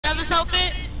this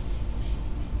outfit?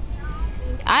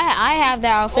 I have the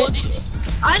outfit. Well,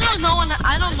 I don't know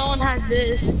one has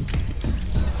this.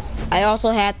 I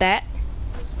also had that,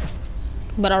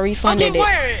 but I refunded Okay,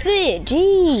 wear it. it.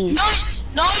 Jeez.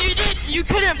 No, you did. You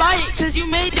couldn't buy it because you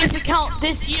made this account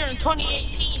this year in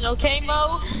 2018. Okay,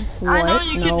 Mo. What? I know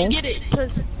you No. couldn't get it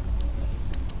because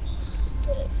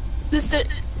this.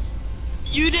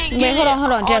 You didn't get Wait,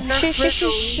 hold on, Jeff.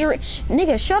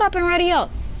 Nigga, shut up and ready up.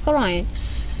 Hold on.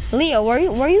 Leo, were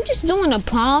you just doing a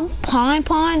pond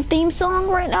theme song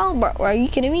right now? Bro, are you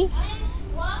kidding me?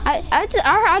 I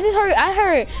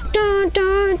heard dun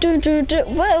dun dun dun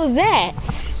dun. What was that?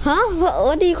 Huh?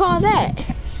 What do you call that?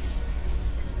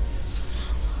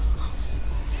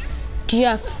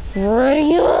 Jeff,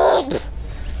 ready up.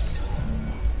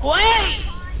 Wait.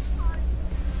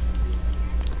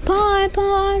 Pie.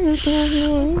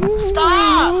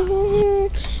 Stop.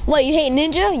 What, you hate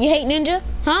Ninja? You hate Ninja?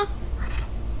 Huh?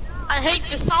 I hate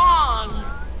the song.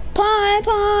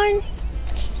 Pie.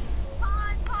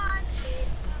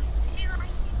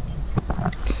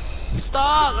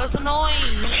 Stop, that's annoying.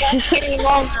 That's getting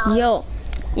long now.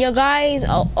 Yo guys,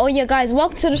 yeah guys,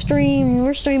 welcome to the stream.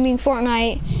 We're streaming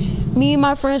Fortnite. Me and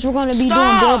my friends, we're gonna be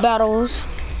doing build battles.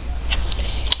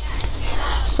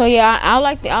 So yeah, I would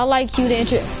like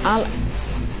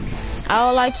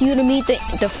you to meet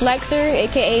the Flexer,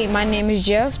 aka my name is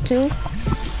Jeff too.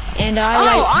 And I'm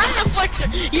the Flexer.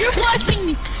 You're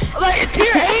flexing like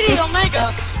tier 80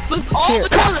 Omega with all the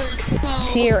colors. So.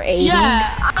 Tier 80.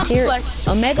 Yeah, I'm flexing.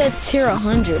 Omega is tier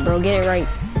 100, bro. Get it right.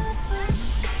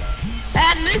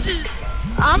 And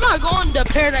I'm not going to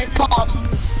Paradise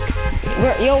Palms.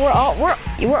 We're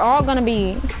all gonna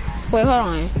be. Wait, hold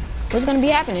on. What's gonna be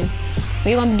happening?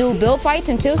 We gonna do build fights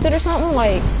in Tilted or something?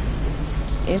 Like,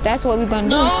 if that's what we're gonna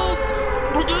do. No,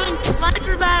 we're doing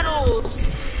sniper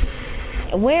battles.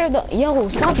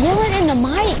 Stop yelling in the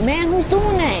mic, man. Who's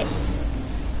doing that?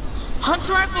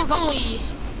 Hunter rifles only.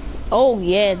 Oh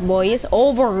yes, boy, it's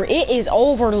over. It is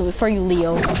over for you,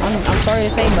 Leo. I'm sorry to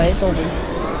say, but it's over.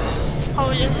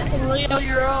 Oh yeah, Leo,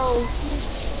 you're old.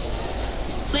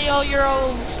 Leo, you're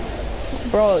old.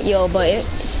 Bro,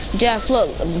 Jeff, look,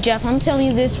 Jeff, I'm telling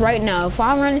you this right now. If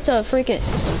I run into a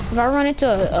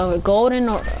golden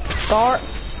or scar,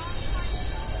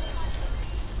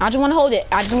 I just want to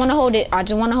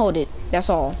hold it. That's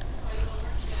all.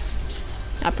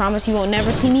 I promise you won't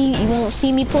never see me. You won't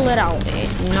see me pull it out.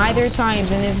 Neither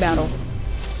times in this battle.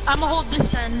 I'ma hold this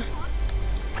then.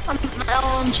 I'm my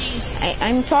LMG.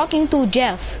 I'm talking to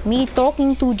Jeff. Me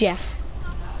talking to Jeff.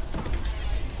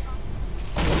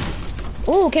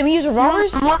 Ooh, can we use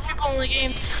revolvers? More people in the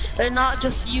game. They're not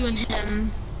just you and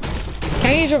him.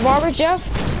 Can you use revolvers, Jeff?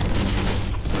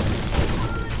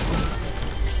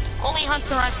 Only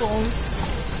hunter rifles.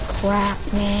 Crap,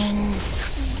 man.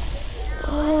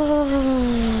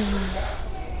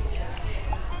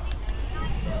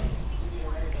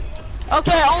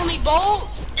 Okay, only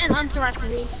bolts and hunter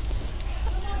rifles.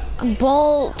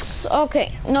 Bolts.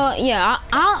 Okay. No, yeah.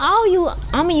 I'm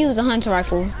gonna use a hunter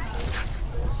rifle.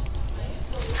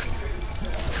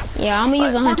 Yeah, I'm gonna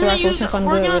use a hunter rifle since I'm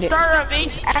good with it. We're gonna start our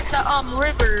base at the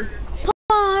river.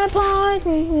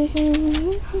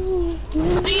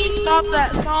 Please stop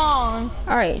that song.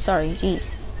 Alright, sorry, jeez.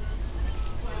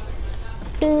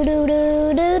 Oh,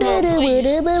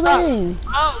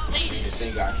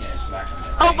 please.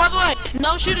 Oh, by the way,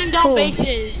 no shooting down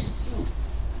bases.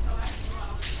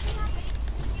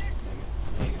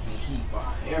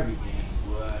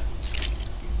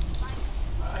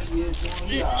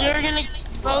 You're gonna get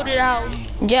voted out.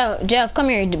 Jeff, come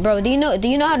here, bro. Do you know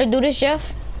how to do this,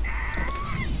 Jeff?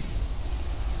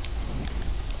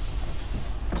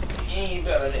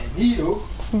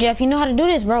 Jeff, you know how to do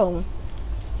this, bro.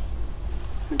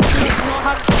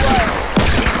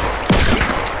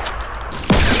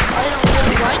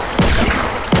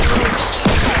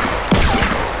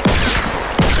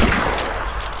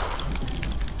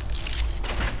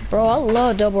 Bro, I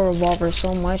love double revolver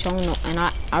so much. I don't know, and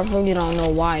I really don't know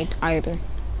why either.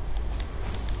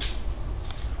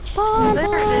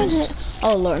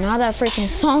 Oh Lord, now that freaking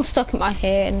song stuck in my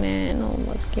head, man. Oh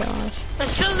my gosh.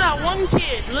 It's just that one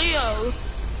kid, Leo.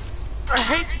 I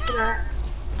hate you for that.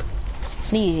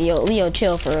 Please, Leo,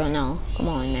 chill for real now. Come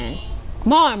on, man.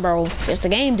 Come on, bro. It's the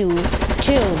game, dude.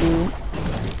 Chill, dude.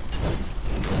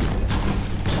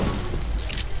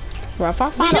 Bro, if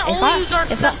I find we can only use our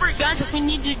separate guns if we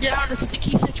need to get out of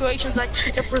sticky situations, like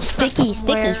if we're stuck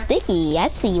somewhere. Sticky. I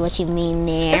see what you mean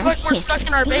there. If like we're stuck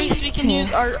in our base, we can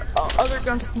use our other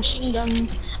guns like machine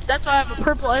guns. That's why I have a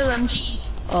purple LMG.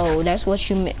 Oh, that's what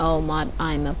you mean. Oh my,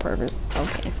 I'm a pervert.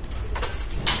 Okay.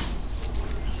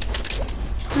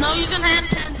 No using hand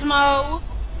cannons, Mo.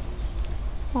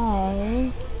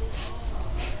 Oh.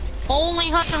 Only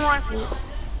hunting rifles.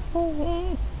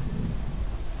 Okay.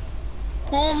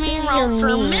 Pull me You're around for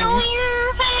mean.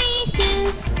 familiar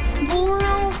faces.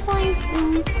 World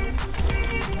places.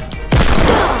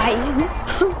 Die.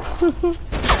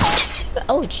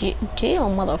 Oh, jail,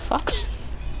 motherfucker.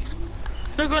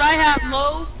 Look what I have,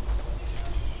 Mo.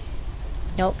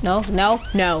 Nope, no.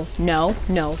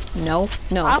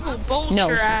 I will bolt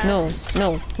your ass.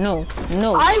 No.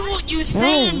 I will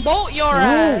Usain Bolt your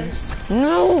ass.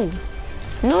 No.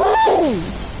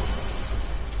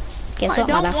 Guess I what,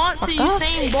 don't want to motherfucker?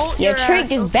 Usain Bolt Your your trick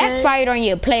ass, is okay? backfired on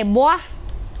you, playboy.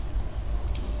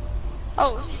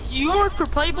 Oh, you work for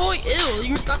Playboy? Ew,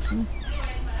 you're disgusting.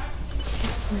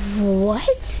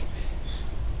 What?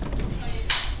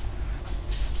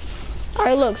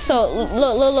 Alright, look, so,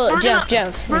 look, Jeff,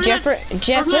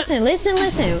 listen.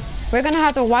 We're gonna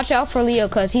have to watch out for Leo,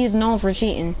 cause he's known for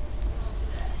cheating.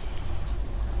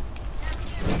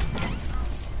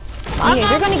 Yeah,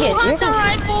 you're gonna get,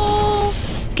 rifle.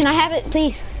 Can I have it,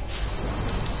 please?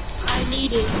 I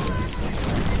need it.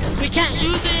 We can't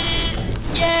use it.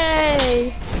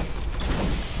 Yay.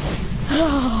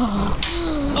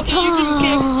 Okay,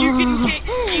 you're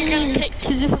getting kicked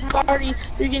to this party.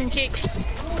 You're getting kicked.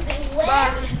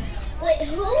 Bye. Wait,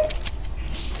 who?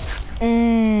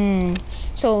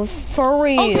 So for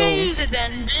real. Okay, use it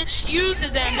then,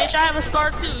 bitch. I have a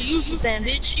scar too. Use it then,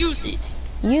 bitch. Use it.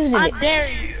 Use it. I dare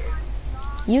you.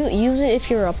 You use it if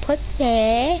you're a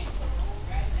pussy.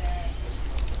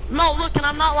 No, look, and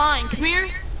I'm not lying. Come here.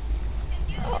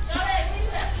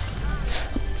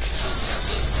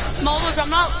 No, look, I'm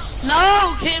not.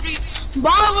 No, Kitty.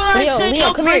 Why would I say Leo,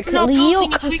 no come here. breaking up Leo,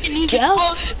 building if we can use Jeff,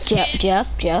 explosives, kid? Jeff,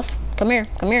 come here.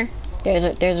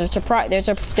 There's a surprise. There's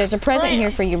a present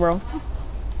here for you, bro.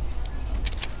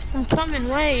 I'm coming.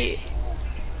 Wait.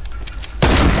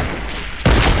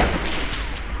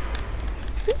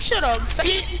 Shut up.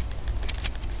 Say it.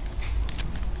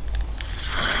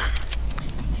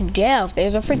 Jeff,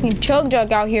 there's a freaking chug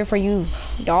jug out here for you,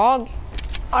 dog.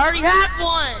 I already have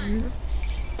one.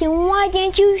 Then why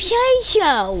didn't you say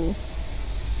so?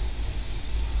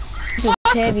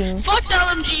 Fuck the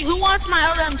LMG. Who wants my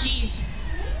LMG?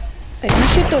 You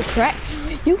shoot through crack.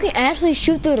 You can actually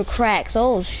shoot through the cracks.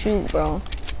 Oh shoot, bro.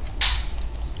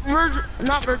 Virgil,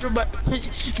 not Virgil, but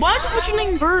why'd you put your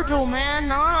name Virgil, man?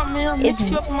 Nah, man, I'll mix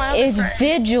you up with my other friend.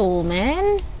 Vigil,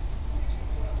 man.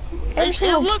 Every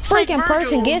single freaking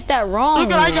person gets that wrong.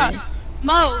 Look what I got.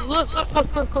 Mo,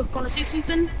 look. Wanna see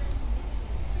something?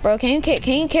 Bro, can you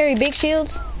carry big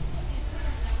shields?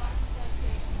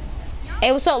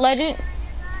 Hey, what's up, legend?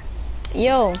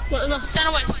 Yo. Look, stand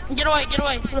away. Get away.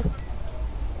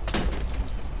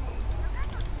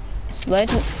 It's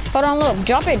legend. Hold on, look.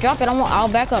 Drop it. I'll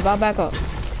back up.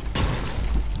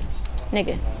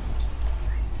 Nigga.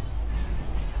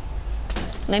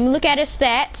 Let me look at his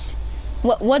stats.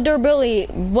 What durability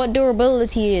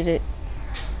is it?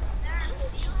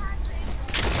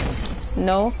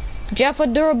 No. Jeff,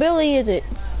 what durability is it?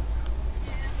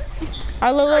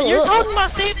 Alright, look. You're talking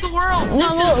about save the world. No,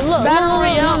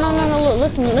 look.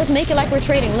 Listen, let's make it like we're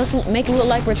trading. Let's make it look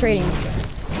like we're trading.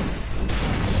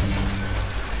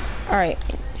 Alright.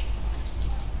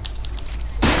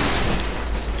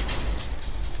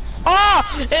 Oh,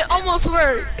 it almost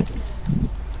worked.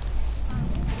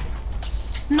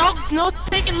 No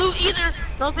taking loot either.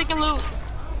 No taking loot.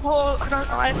 Oh,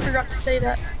 I forgot to say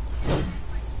that.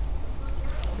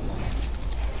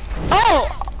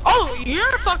 Oh, you're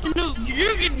a fucking noob.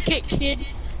 You're getting kicked, kid.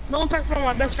 No one talks about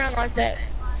my best friend like that.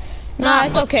 Nah,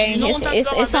 it's okay.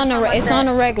 It's on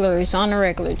the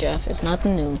regular, Jeff. It's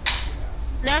nothing new.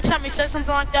 Next time he says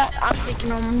something like that, I'm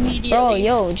kicking him immediately. Bro,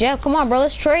 yo, Jeff, come on, bro.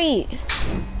 Let's trade.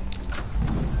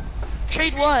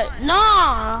 Trade what?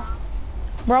 Nah.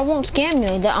 Bro, I won't scam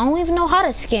you. I don't even know how to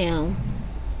scam.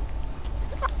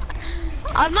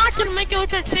 I'm not gonna make it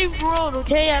look like save the world,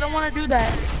 okay? I don't want to do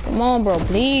that. Come on, bro,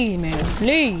 please, man,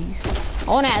 please.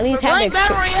 I wanna at least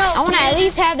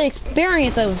have the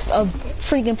experience of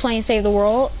freaking playing Save the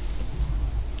World.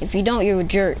 If you don't, you're a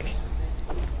jerk.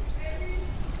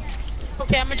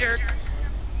 Okay, I'm a jerk.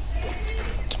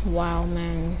 Wow,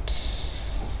 man.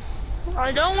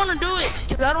 I don't want to do it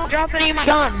because I don't drop any of my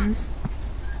guns.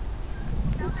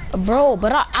 Bro,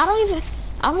 but I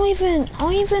don't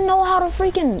even know how to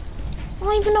freaking. I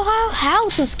don't even know how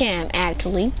to scam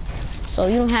actually. So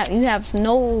you have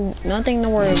nothing to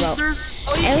worry about.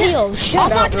 And Leo,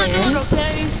 shut up, man.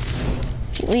 Okay?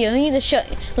 Leo, you need to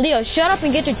Leo, shut up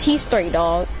and get your teeth straight,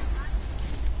 dog.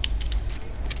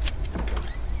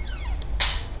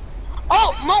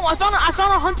 Oh, Mo, I found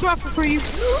a hunter rifle for you.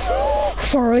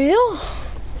 For real?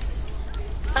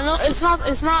 I know it's not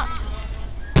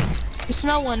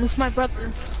no one, it's my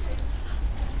brother.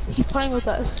 He's playing with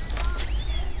us.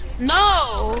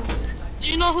 No!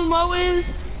 Do you know who Mo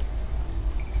is?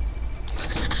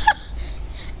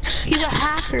 He's a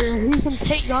hacker. He can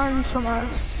take guns from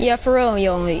us. Yeah, for real,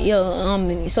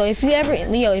 so if you ever,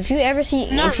 Leo, if you ever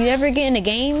get in a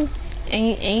game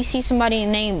and you see somebody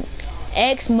named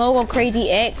X, Mogul Crazy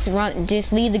X,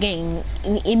 just leave the game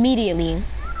immediately.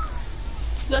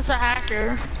 That's a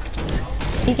hacker.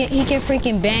 He can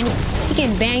freaking ban you. He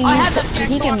can ban you. I have the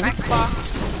on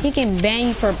Xbox. He can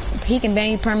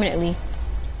ban you permanently.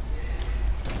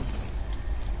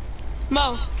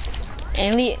 Mo.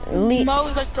 And Mo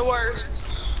is like the worst.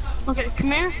 Okay,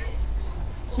 come here.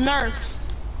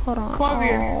 Nerf. Hold on. Come over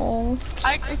here.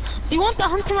 Do you want the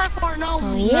hunting rifle or no?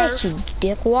 Oh, yes, you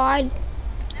dickwad.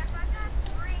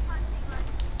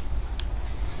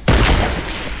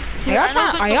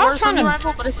 Are y'all trying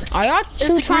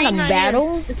to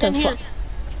battle? It's in here.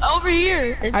 Over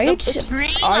here. It's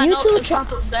green. Are you two it's not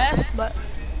the best, but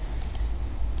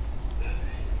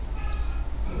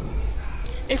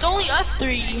it's only us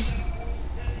three.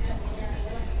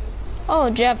 Oh,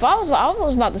 Jeff, I was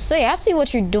about to say, I see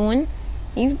what you're doing.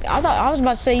 I was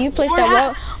about to say you placed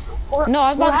that wall. No,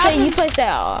 I was about to say you placed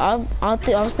that. I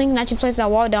was thinking that you placed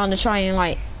that wall down to try and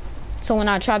like, so when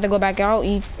I tried to go back out,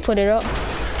 you put it up.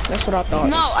 That's what I thought.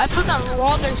 No, I put that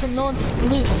wall there so no one took the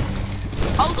loot.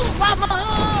 Oh, loot, mama!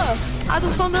 I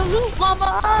just found the loot,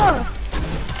 mama!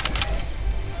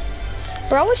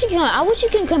 Bro, I wish you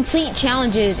can complete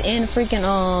challenges in freaking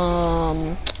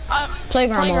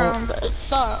playground mode. It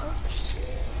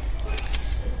sucks.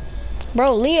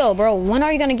 Bro, Leo, bro, when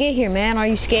are you gonna get here, man? Are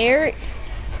you scared?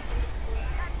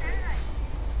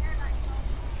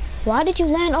 Why did you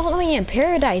land all the way in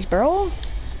paradise, bro?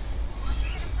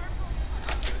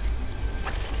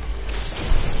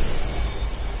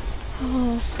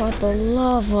 Oh, for the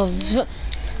love of...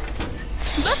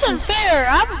 That's unfair.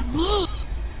 I'm blue.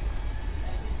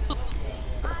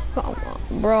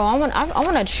 Bro, I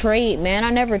want to trade, man.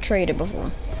 I never traded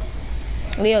before.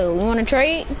 Leo, you want to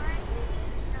trade?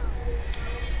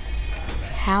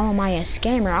 How am I a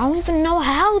scammer? I don't even know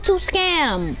how to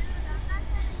scam.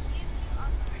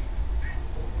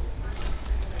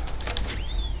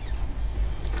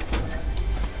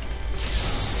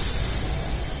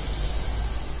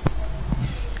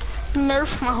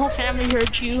 Nerf, my whole family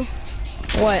heard you.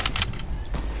 What?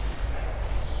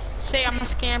 Say I'm a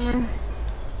scammer.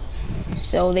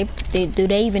 So do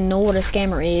they even know what a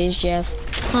scammer is, Jeff?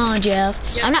 Huh, Jeff?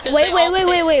 Yeah, I'm not.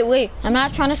 Wait. I'm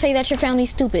not trying to say that your family's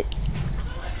stupid.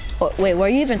 Wait, were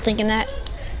you even thinking that?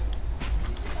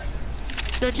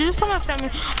 Did you just call my family?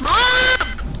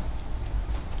 Mom!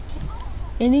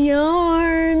 In the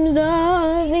arms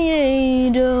of the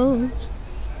angels.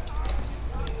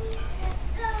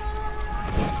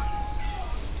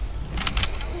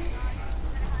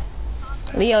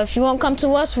 Leo, if you won't come to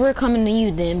us, we're coming to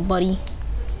you then, buddy.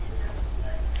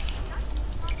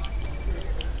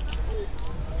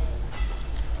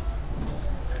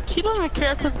 He doesn't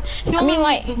care because I mean, all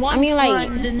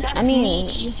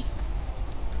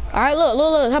right,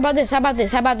 look. How about this?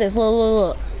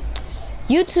 Look.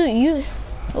 You two,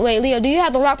 wait, Leo, do you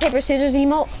have the rock, paper, scissors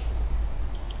emote?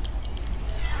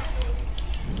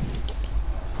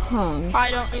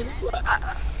 I don't either.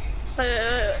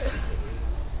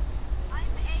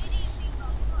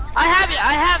 I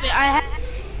have it.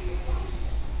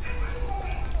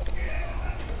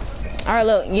 All right,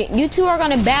 look, you two are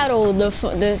gonna battle to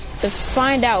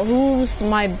find out who's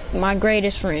my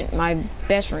greatest friend, my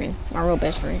best friend, my real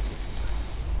best friend.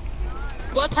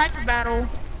 What type of battle?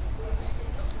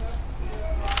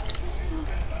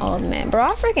 Oh man, bro,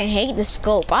 I freaking hate the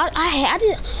scope. I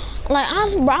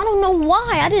don't know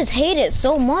why. I just hate it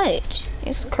so much.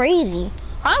 It's crazy.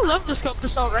 I love the scope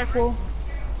assault rifle.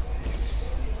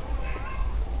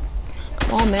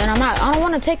 Oh man, I don't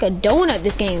want to take a donut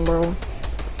this game, bro.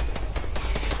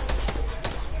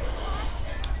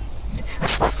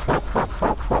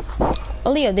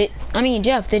 Oh, Leo,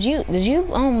 Jeff, did you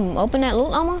open that loot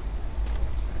llama?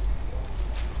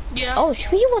 Yeah. Oh,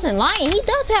 he wasn't lying. He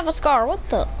does have a scar. What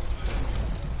the?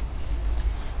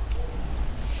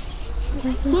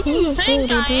 Who do you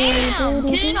think I am?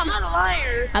 Kid, I'm not a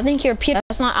liar. I think you're a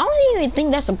that's not. I don't even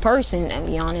think that's a person, to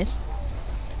be honest.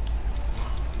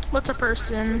 What's a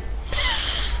person?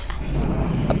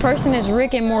 A person is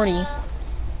Rick and Morty.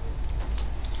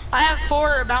 I have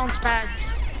 4 bounce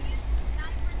pads.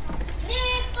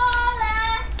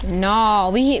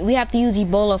 No, we have to use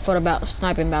Ebola for the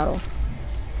sniping battle.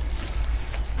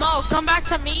 No, Mo, come back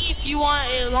to me if you want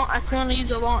if you want to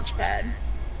use a launch pad.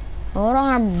 Hold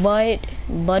on, buddy,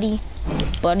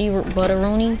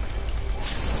 Butteroony.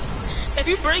 If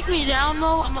you break me down,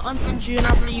 Mo, I'm gonna unsend you and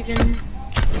I'm leaving.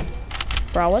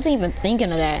 Bro, I wasn't even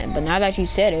thinking of that, but now that you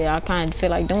said it, I kind of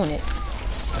feel like doing it.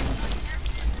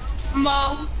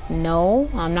 Mo. No,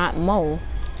 I'm not Mo.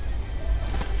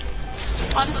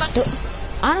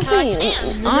 Honestly,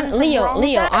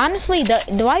 Leo, honestly,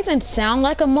 do I even sound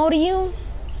like a Mo to you?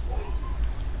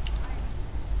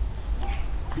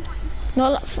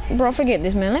 No, bro, forget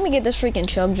this, man. Let me get this freaking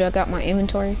chug jug out my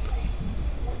inventory.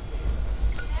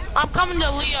 I'm coming to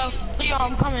Leo. Leo,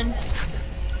 I'm coming.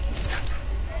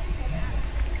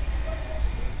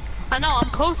 I know, I'm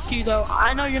close to you, though.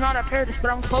 I know you're not at Paradise,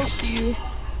 but I'm close to you.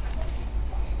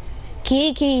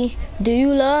 Kiki, do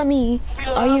you love me?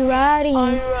 Are you riding? Are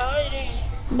you riding?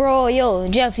 Bro, yo,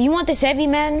 Jeff, you want this heavy,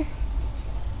 man?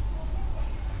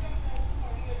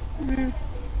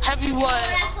 Heavy what?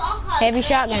 Heavy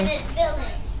shotgun.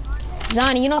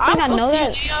 Zonnie, you don't think I know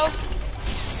that?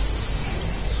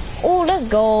 Oh, let's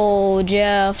go,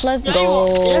 Jeff. Let's go.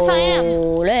 Yes, I am.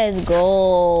 Let's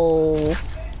go.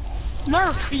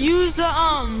 Nerf, use the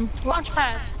launch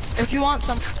pad if you want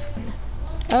some.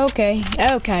 Okay.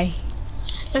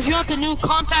 If you want the new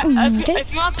compact,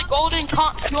 if you want the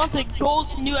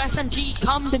golden new SMG,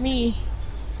 come to me.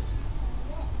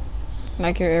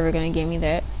 Like you're ever gonna give me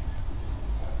that?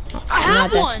 I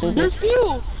have one. Stupid. There's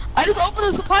few. I just opened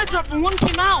a supply drop and one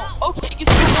came out. Okay, you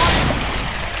see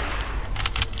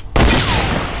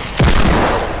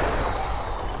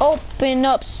one. Open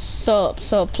up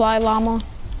supply llama.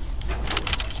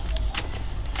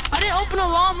 I didn't open a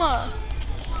llama.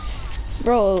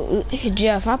 Bro,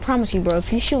 Jeff, I promise you, bro,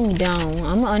 if you shoot me down,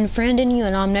 I'm unfriending you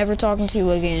and I'm never talking to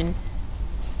you again.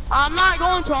 I'm not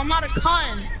going to. I'm not a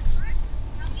cunt.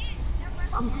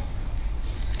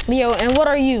 Leo, and what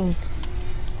are you?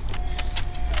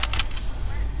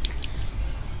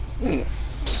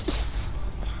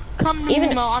 Come to me,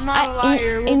 no, I'm not a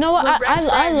liar. You know what?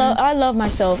 I love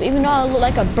myself. Even though I look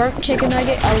like a burnt chicken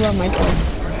nugget, I love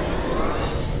myself.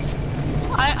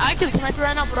 I can snipe you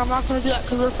right now, but I'm not gonna do that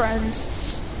because we're friends.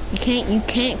 You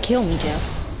can't kill me, Jeff.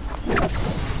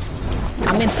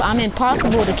 I'm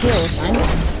impossible to kill, son.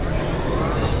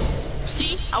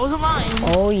 See, I wasn't lying.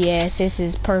 Oh yes, this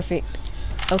is perfect.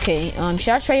 Okay,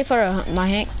 should I trade for my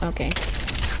Hank? Okay.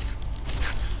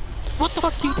 What the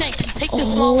fuck do you think? Take the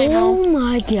small ammo. Oh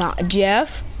my god,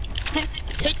 Jeff.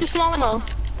 Take the small ammo.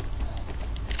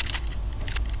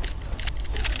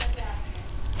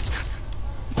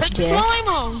 Take the small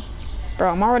ammo.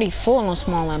 Bro, I'm already full on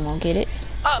small ammo. Get it?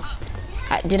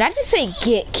 Did I just say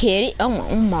get it? Oh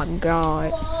my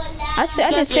god. I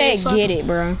just said get it,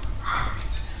 bro.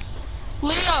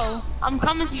 Leo, I'm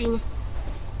coming to you.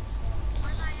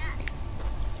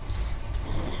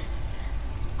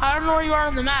 I don't know where you are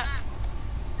on the map.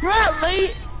 You're at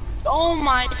late. Oh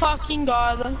my fucking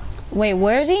god. Wait,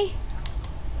 where is he?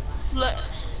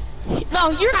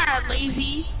 No, you're not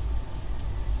lazy.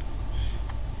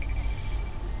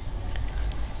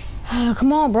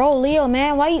 Come on, bro, Leo,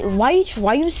 man.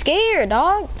 Why you scared,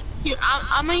 dog? Here,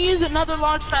 I'm gonna use another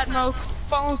launch pad, Mo.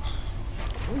 Follow.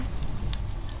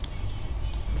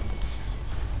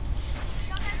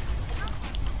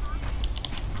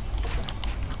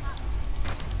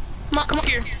 Come up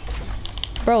here.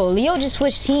 Bro, Leo just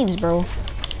switched teams, bro.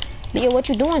 Leo, what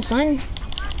you doing, son?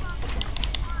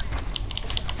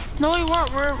 No, we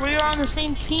weren't. We were on the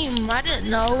same team. I didn't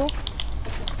know.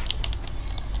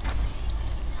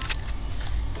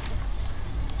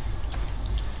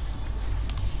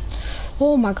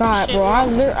 Oh my god, bro. I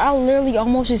literally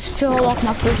almost just fell off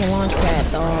my freaking launch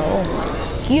pad, dog. Oh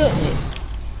my goodness.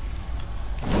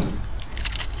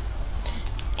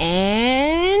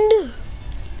 And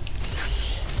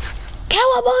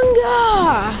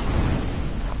Cowabunga!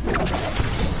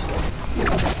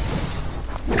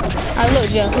 Alright, look,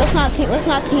 Jeff. Let's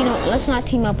not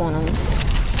team up on him.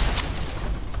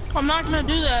 I'm not gonna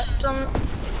do that.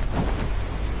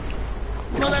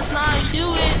 Well, that's not how you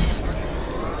do it.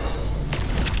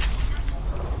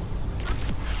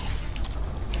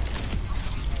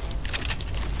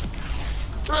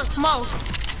 Look, Mo.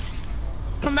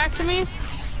 Come back to me.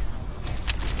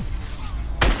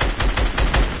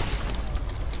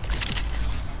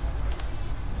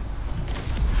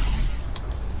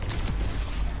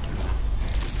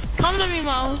 Come to me,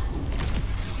 Mo.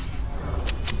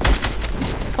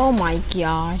 Oh my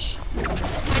gosh. Like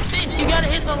this, you gotta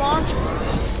hit the launch.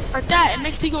 Like that, it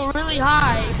makes you go really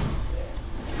high.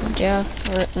 Jeff,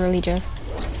 really, Jeff?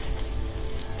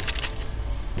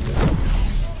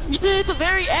 You did it at the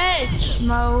very edge,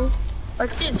 Mo.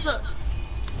 Like this, look.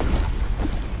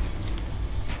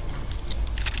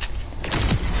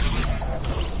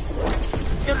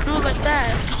 You gotta do it like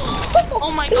that.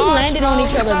 Oh my We gosh, landed on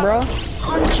each other, stop bro.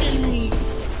 punching me.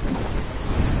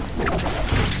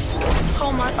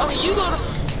 Oh my, oh, you go to,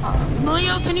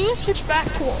 Leo, can you switch back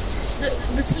to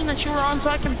the team that you were on so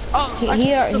I can, oh, I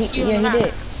can still see you on the map.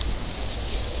 Did.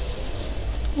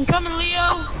 I'm coming,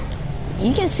 Leo.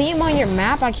 You can see him on your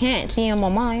map. I can't see him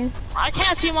on mine. I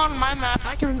can't see him on my map.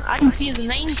 I can see his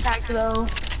name tag though.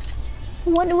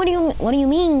 What do you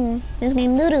mean? This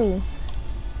game doodoo.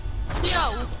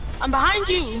 Leo, I'm behind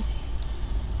you.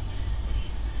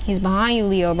 He's behind you,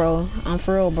 Leo, bro. I'm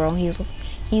for real, bro. He's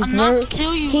I'm not gonna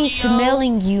kill you, he's Leo.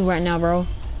 smelling you right now, bro.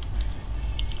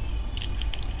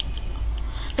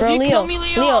 If you kill me,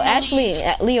 Leo,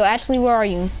 Leo, actually, where are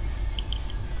you?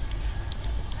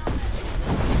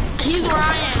 He's where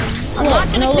I am. I'm not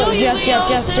gonna kill you,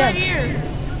 Leo. Stay right here.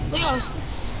 Leo,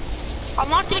 I'm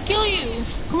not gonna kill you.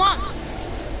 Come on.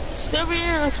 Stay over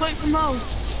here. Let's wait for Mo.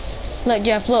 Look,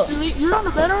 Jeff, look. You're on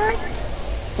the bed already?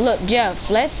 Look, Jeff,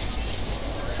 let's...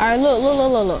 Alright,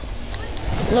 look.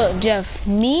 Look, Jeff,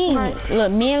 me and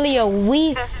Leo,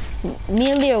 me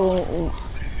and Leo,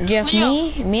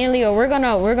 we're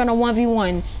gonna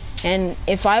 1v1. And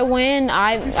if I win,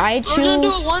 I choose... We're gonna do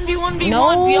a 1v1v1.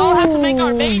 No. We all have to make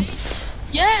our base.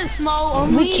 Yes, Mo,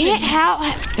 I'm leaving.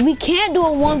 We can't do a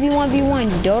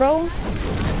 1v1v1, Dodo.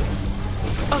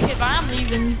 Okay, but I'm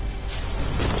leaving.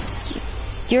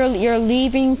 You're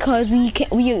leaving because we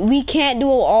can't do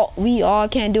we all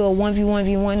can't do a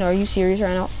 1v1v1. Are you serious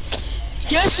right now?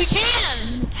 Yes, we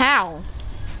can. How?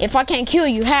 If I can't kill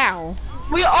you, how?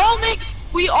 We all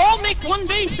make one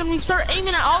base and we start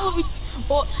aiming at all of you.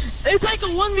 Well, it's like a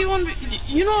 1v1.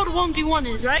 You know what a 1v1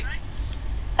 is, right?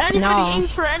 Anybody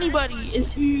aims for anybody.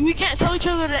 We can't tell each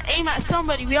other to aim at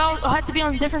somebody. We all have to be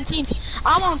on different teams.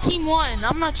 I'm on team 1.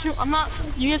 I'm not sure.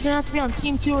 You guys are gonna have to be on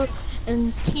team 2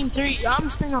 and team 3. I'm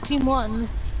staying on team 1.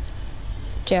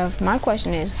 Jeff, my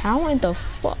question is, how in the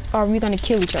fuck are we gonna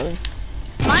kill each other?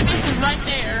 My base is right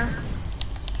there.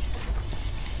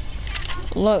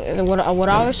 Look, what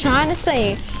I was trying to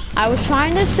say,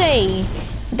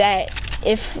 that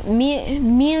if me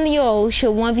and Leo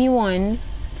should 1v1,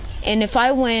 and if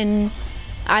I win,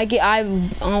 I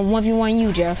 1v1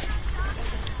 you, Jeff.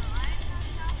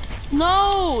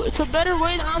 No, it's a better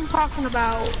way that I'm talking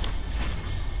about.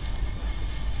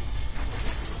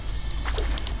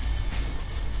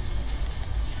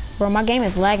 Bro, my game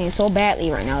is lagging so badly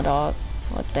right now, dog.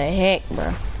 What the heck,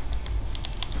 bro?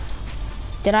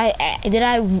 Did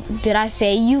I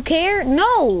say you cared?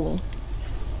 No.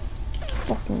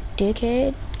 Fucking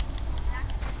dickhead.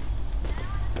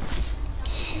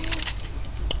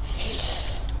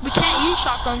 We can't use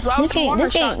shotguns.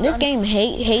 This game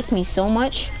hates me so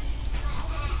much.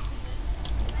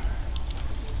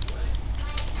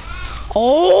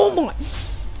 Oh my.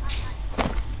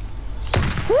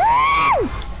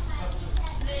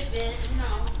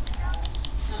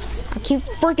 I keep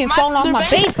freaking falling off my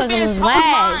base because of this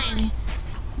lag.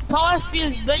 Tall has to be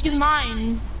as big as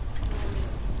mine.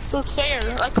 So it's fair.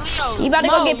 Like Leo. You about to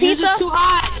go get pizza? You're just too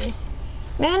high.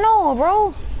 Man, no,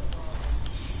 bro.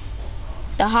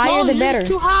 The higher the better. You're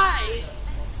just too high.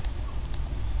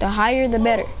 The higher the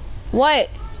better. What?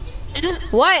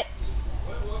 What?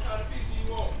 What kind of pizza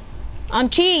you want? I'm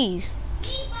cheese.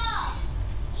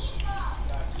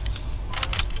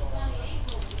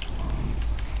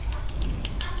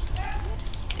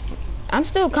 I'm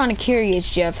still kind of curious,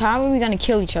 Jeff. How are we gonna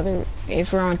kill each other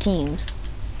if we're on teams?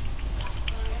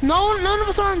 No, none of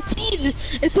us are on teams.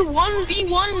 It's a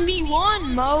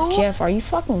 1v1v1, Mo. Jeff, are you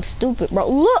fucking stupid, bro?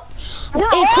 Look, we're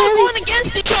all going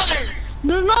against each other.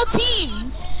 There's no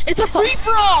teams. It's a free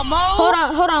for all, Mo.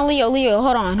 Hold on, Leo,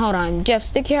 hold on. Jeff,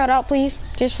 stick your head out, please,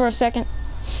 just for a second.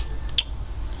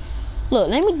 Look,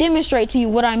 let me demonstrate to you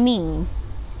what I mean.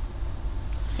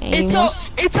 It's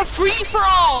a free for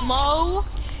all, Mo.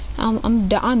 I'm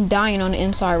dying on the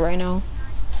inside right now.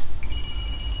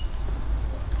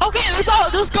 Okay,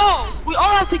 let's go. We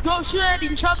all have to go shoot at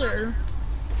each other.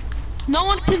 No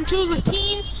one can choose a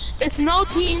team. It's no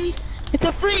teams. It's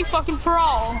a free fucking for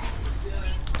all.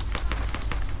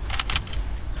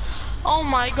 Oh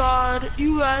my god,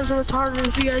 you guys are retarded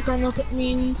if you guys don't know what that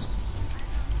means.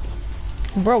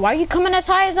 Bro, why are you coming as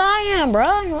high as I am,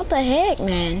 bro? What the heck,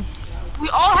 man? We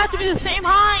all have to be the same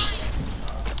height.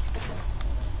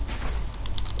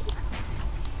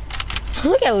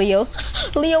 Look at Leo.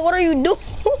 Leo, what are you doing?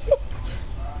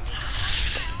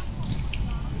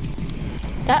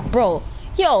 Bro.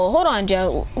 Yo, hold on,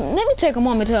 Joe. Let me take a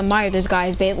moment to admire this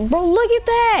guy's base. Bro, look at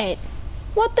that.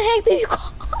 What the heck did you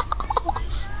call?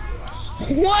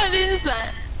 What is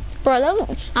that? Bro,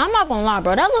 I'm not gonna lie,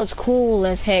 bro. That looks cool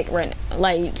as heck right now.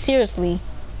 Like, seriously.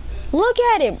 Look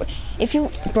at it. If you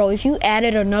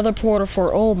added another portal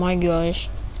for, oh my gosh.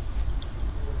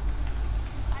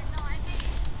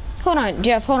 Hold on,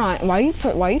 Jeff, hold on. Why are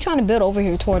you trying to build over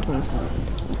here towards me?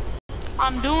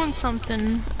 I'm doing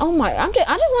something. Oh my, I just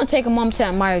want to take a moment to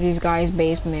admire these guys'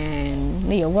 base, man.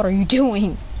 Leo, what are you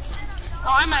doing? Oh,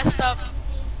 I messed up.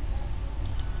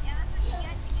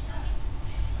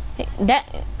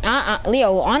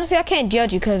 Leo, honestly, I can't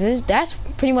judge you because that's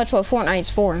pretty much what Fortnite's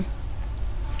for.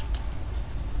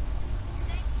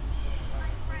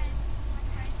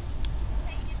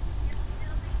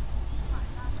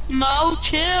 Mo,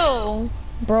 chill.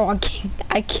 Bro, I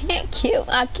can't kill.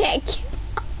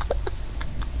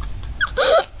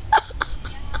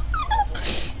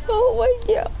 Oh my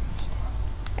god.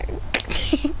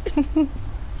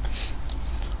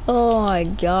 Oh my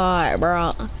god, bro.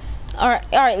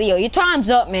 Alright, Leo, your time's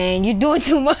up, man. You're doing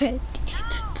too much.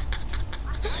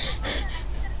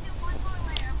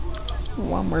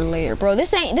 One more layer, bro.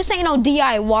 This ain't no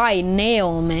DIY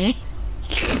nail, man.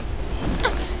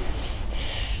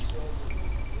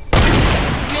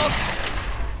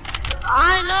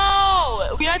 I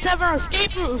know! We have to have our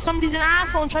escape route. Somebody's an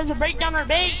asshole and tries to break down our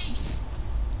base.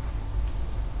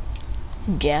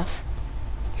 Jeff.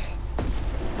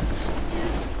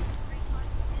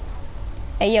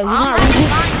 Hey, yo,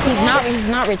 he's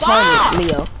not retarded,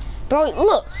 Leo. Bro,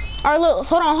 look. Alright, look.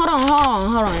 Hold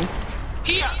on.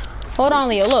 Here. Hold on,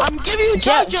 Leo. Look. I'm giving you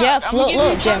Jeff.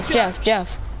 Look, Jeff.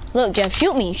 Look, Jeff.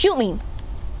 Shoot me.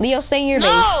 Leo, stay in your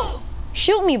base.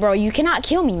 Shoot me, bro. You cannot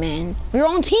kill me, man. We're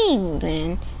on team,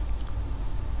 man.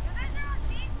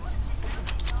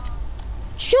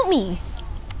 Shoot me.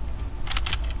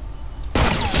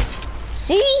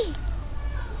 See?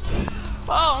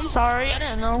 Oh, I'm sorry. I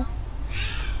didn't know.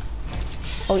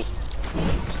 Oh.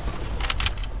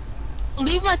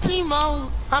 Leave my team, Mo.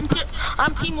 I'm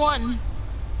team 1.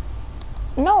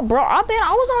 No, bro. I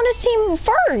was on this team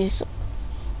first.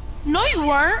 No, you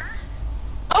weren't.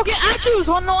 Okay, I choose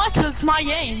one. No, it's my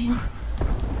game.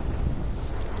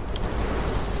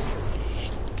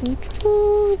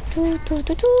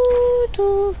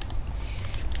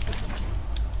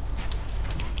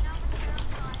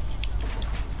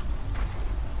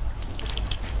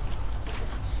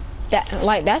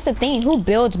 That's the thing. Who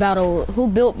built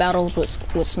battles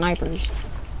with snipers?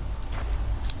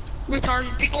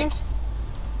 Retarded people.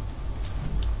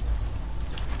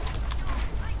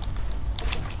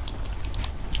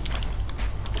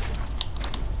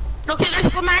 Okay, this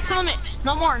is the max limit.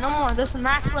 No more. This is the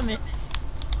max limit.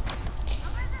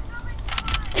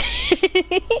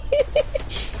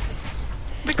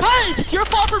 Because it's your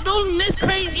fault for building this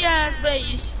crazy ass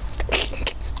base.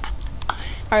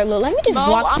 Alright, look, let me just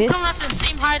block this. I'm coming up to the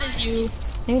same height as you.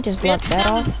 Let me just block that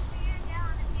off.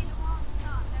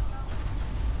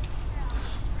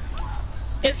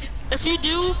 If you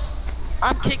do,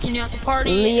 I'm kicking you out the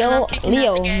party. Leo,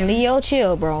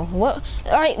 chill, bro. What?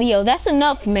 Alright, Leo, that's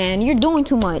enough, man. You're doing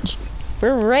too much.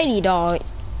 We're ready, dog.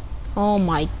 Oh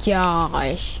my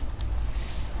gosh.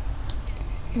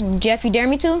 Jeff, you dare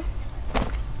me to?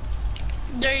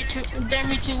 Dare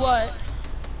me to what?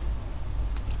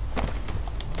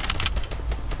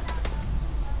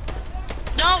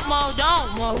 Don't,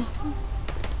 Mo.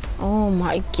 Oh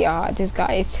my god, this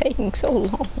guy is taking so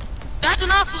long. That's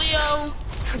enough, Leo.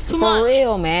 It's too much. For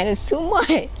real, man, it's too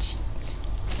much.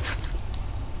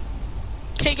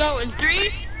 Okay, go in 3.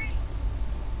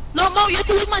 No, Mo, you have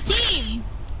to leave my team.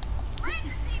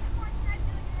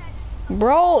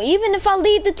 Bro, even if I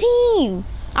leave the team,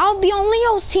 I'll be on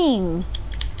Leo's team.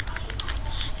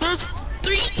 There's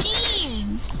 3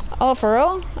 teams. Oh, for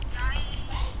real?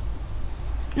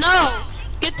 No,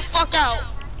 get the fuck out.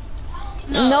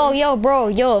 No, yo, bro,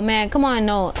 yo, man, come on,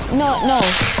 no.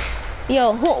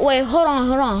 Yo, wait, hold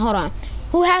on.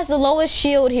 Who has the lowest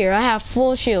shield here? I have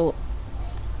full shield.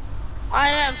 I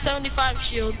have 75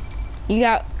 shield.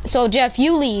 So Jeff,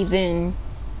 you leave then.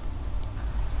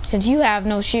 Since you have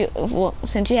no shield, well,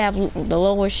 since you have the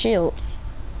lowest shield.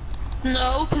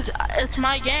 No, because it's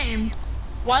my game.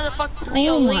 Why the fuck did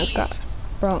Leo leave? Oh my god.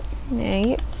 Bro,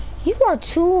 man, you are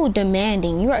too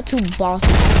demanding. You are too bossy.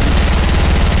 Leo,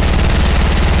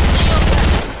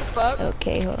 what the fuck?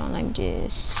 Okay, hold on, let me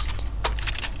just...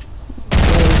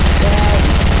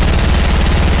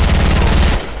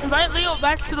 Invite Leo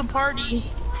back to the party.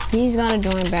 He's gonna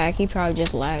join back. He probably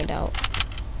just lagged out.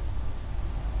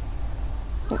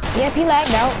 Yep, he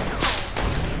lagged out.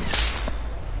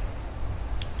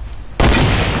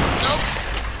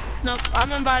 Nope.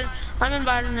 I'm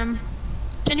inviting him.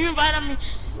 Can you invite him?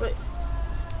 Wait.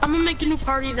 I'm gonna make a new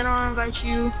party, then I'll invite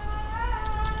you.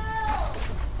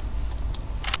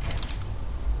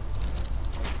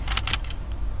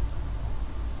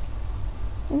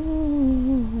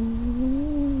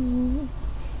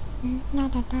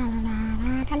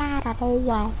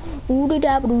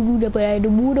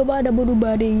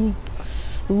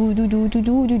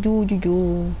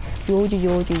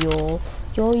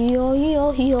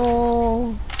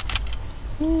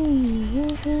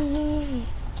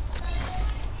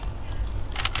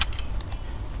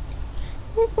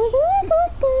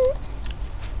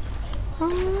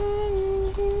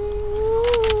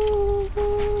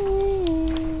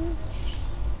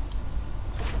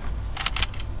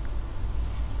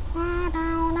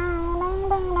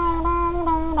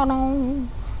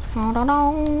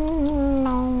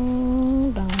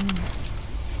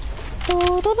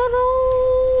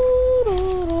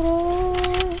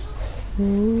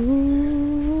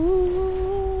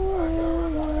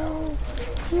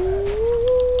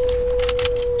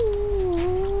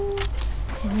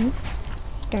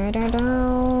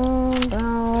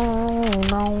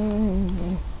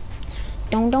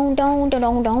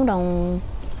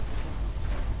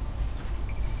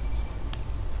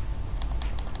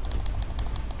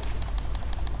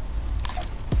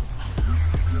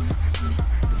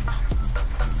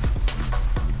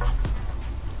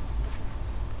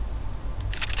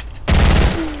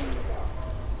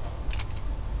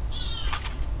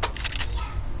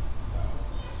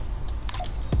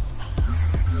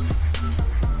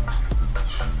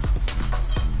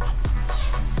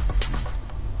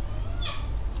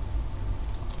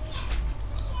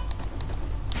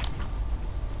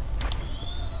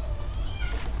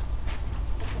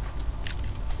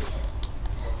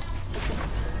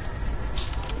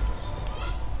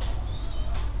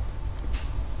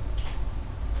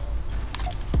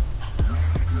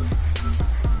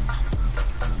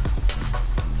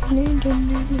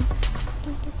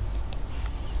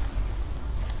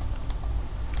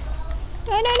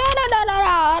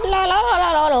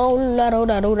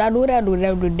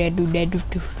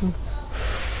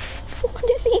 What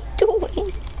is he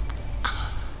doing?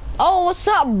 Oh, what's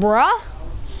up, bruh?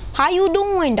 How you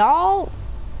doing, dog?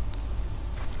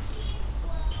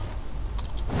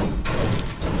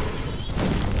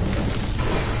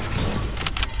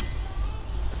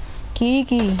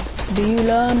 Kiki, do you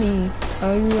love me?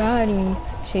 Are you riding?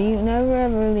 Say you never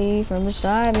ever leave from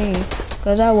beside me.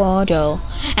 Cause I want you,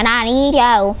 and I need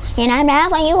you, and I'm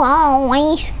not for you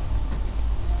always.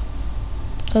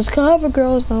 Cause cover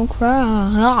girls don't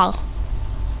cry.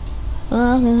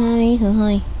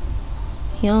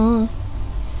 Yeah.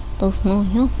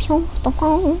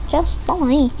 Just the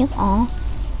way you are.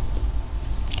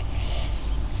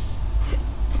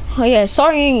 Oh yeah,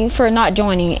 sorry for not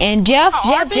joining. And Jeff,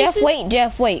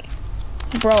 wait.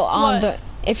 Bro,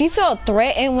 if you felt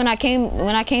threatened when I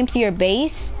came to your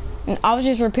base, I was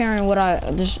just repairing what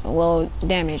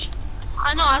damaged.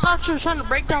 I know, I thought you were trying to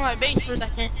break down my base for a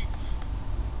second.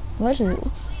 What is it?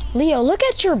 Leo, look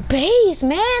at your base,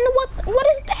 man. What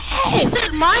is that? She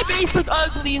said my base looked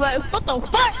ugly. Like, what the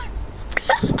fuck?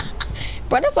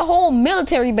 Bro, that's a whole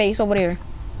military base over there.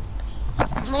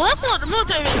 Well, that's not the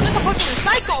military base. That's a fucking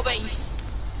psycho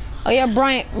base. Oh yeah,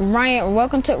 Bryant,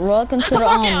 welcome to the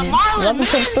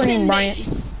stream, Bryant.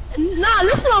 Base. Nah,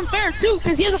 this is unfair too,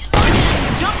 cause he has a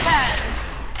fucking jump pad.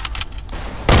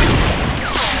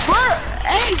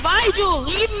 Hey, Vigil,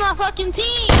 leave my fucking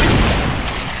team.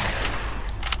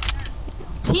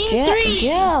 Team 3.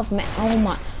 Jeff, man, oh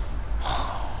my.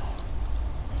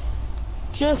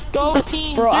 Just go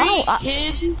team 3,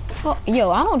 kid.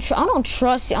 Yo, I don't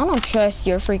trust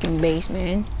your freaking base,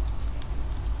 man.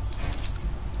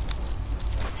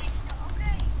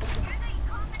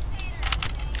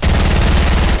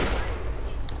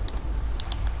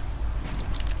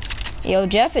 Yo,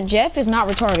 Jeff is not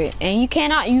retarded, and you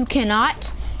cannot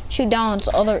shoot down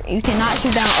other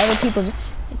people's.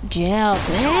 Jeff,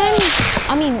 man.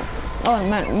 I mean, oh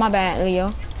my bad,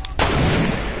 Leo.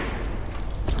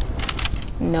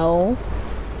 No.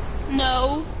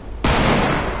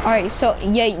 All right, so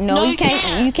yeah, no, you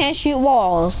can't. You can't shoot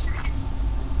walls.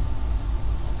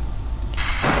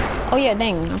 Oh yeah,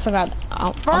 dang, I forgot.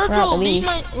 Virgil, leave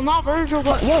my, not Virgil,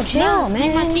 but yo, chill, man.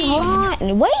 Leave my team. Hold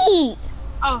on, wait.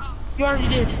 Oh, you already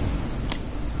did.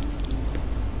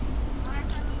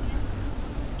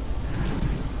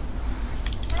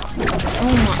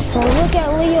 Oh my, bro, look at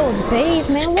Leo's base,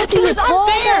 man. What do you call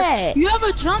that? You have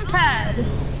a jump pad.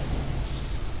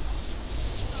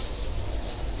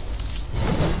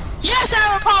 Yes, I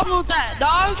have a problem with that,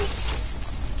 dog.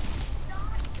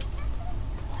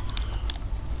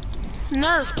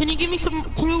 Nerf, can you give me some?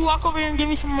 Can you walk over here and give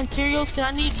me some materials? Cause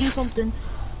I need to do something.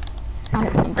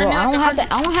 Bro, I don't have that.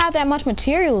 I don't have that much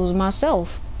materials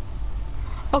myself.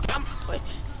 Okay, I'm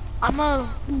gonna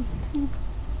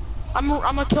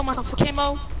kill myself. Okay,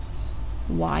 Mo?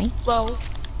 Why? Well,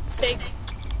 fake.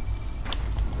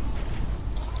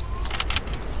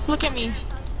 Look at me.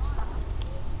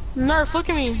 Nerf, look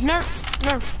at me.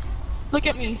 Nerf. Look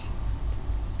at me.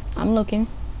 I'm looking.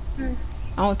 I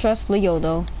don't trust Leo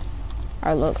though.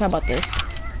 Alright, look, how about this?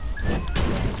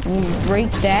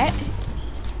 Break that.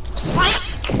 Psych!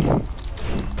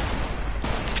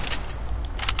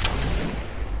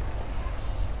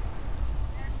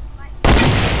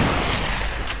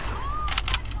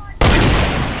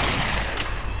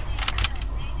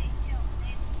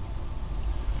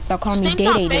 Stop calling me Day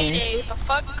Day then. What the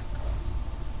fuck?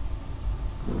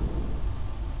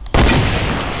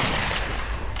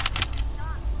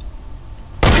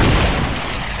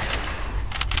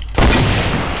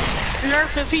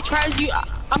 Nerf, if he tries you,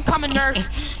 I'm coming, Nerf.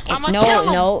 I'm gonna kill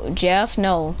him. No, Jeff,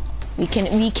 no. We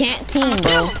can't team,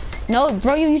 bro. No,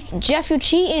 bro, Jeff, you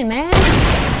cheating, man.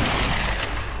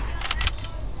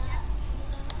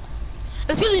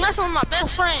 Excuse me, that's one of my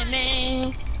best friend,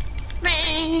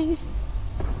 man.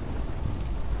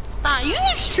 Nah, you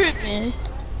just tripping.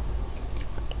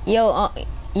 Leo,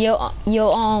 Leo,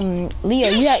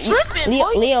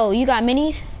 you got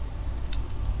minis?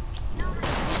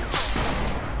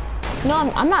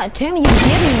 No, I'm not telling you to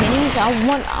give me minis.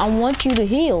 I want you to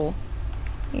heal.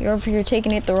 You're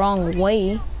taking it the wrong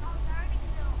way.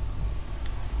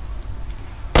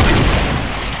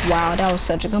 Wow, that was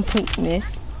such a complete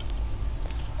miss.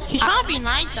 He's trying to be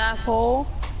nice, asshole.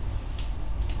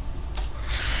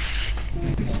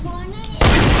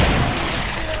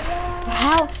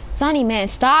 How? Zonny, man,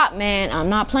 stop, man. I'm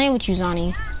not playing with you,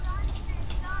 Zonny.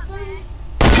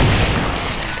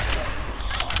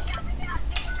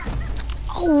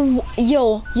 Oh,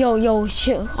 yo,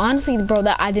 shit. Honestly, bro,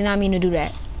 I did not mean to do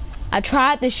that. I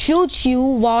tried to shoot you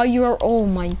while you were, oh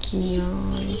my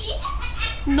gosh.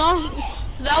 No,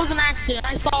 that was an accident.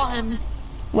 I saw him.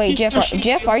 Wait, Jeff,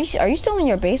 are you still in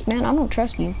your base, man? I don't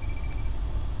trust you.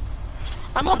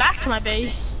 I'm going back to my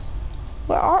base.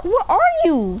 Where are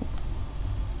you?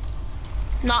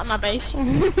 Not in my base.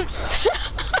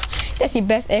 That's your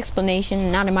best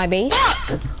explanation. Not in my base.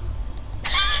 Fuck!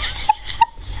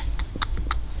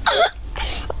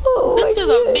 Oh, this is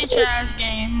a bitch ass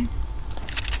game.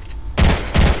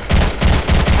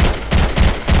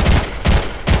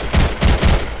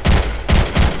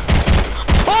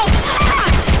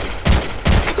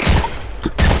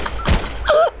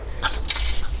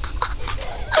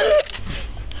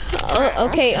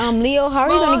 Okay, Leo, how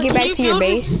are you gonna get back to your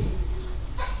base?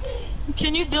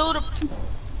 Can you build a?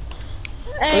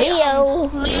 Hey, Leo,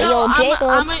 Jacob.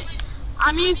 I'm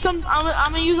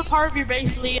gonna use a part of your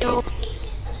base, Leo.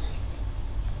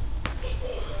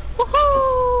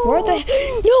 Woohoo! Where the?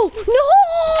 No!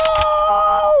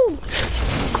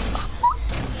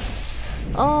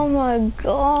 Oh my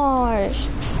gosh.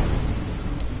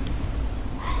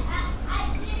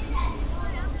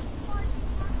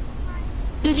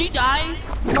 Did you die?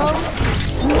 Bro,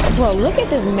 look at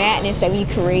this madness that we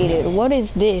created. What is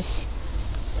this?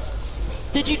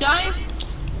 Did you die?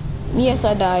 Yes,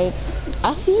 I died.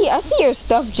 I see your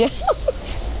stuff, Jeff.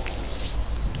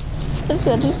 I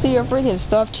just see your freaking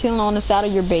stuff chilling on the side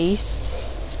of your base.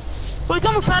 Wait, it's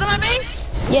on the side of my base?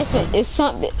 Yes,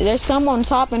 there's some on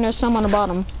top and there's some on the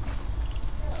bottom.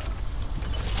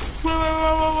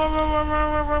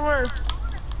 Where?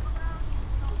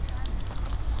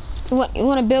 You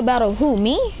want to build battle who?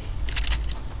 Me?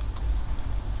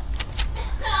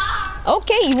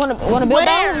 Okay, you want to build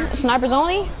battle snipers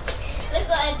only? Look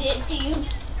what I did to you.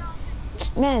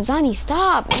 Man, Zonny,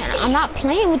 stop. Man, I'm not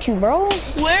playing with you, bro.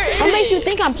 Where is What makes you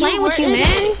think I'm playing with you,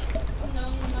 man? No.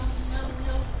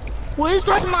 Where's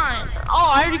the rest of mine? Oh,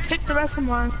 I already picked the rest of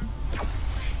mine.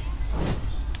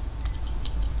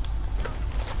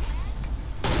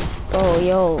 Oh,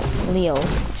 yo, Leo,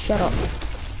 shut up.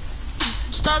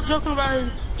 Stop joking about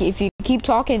it. If you keep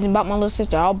talking about my little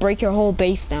sister, I'll break your whole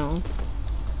base down.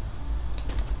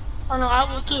 Oh no,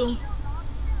 I will too.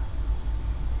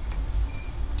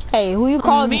 Hey, who you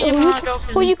calling?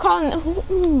 Who you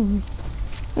calling?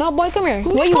 No, boy, come here.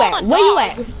 Where you at?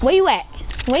 Where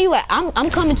you at? I'm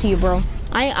coming to you, bro.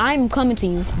 I'm coming to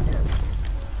you.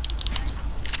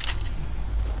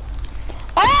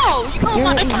 Oh, you calling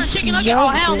my name chicken nugget? Oh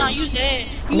hell no, you dead.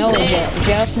 No,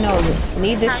 Jeff, no.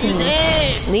 Leave this to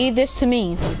me. Leave this to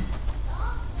me.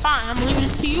 Fine, I'm leaving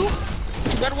this to you. You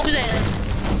better watch his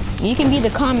ass. You can be the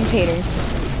commentator.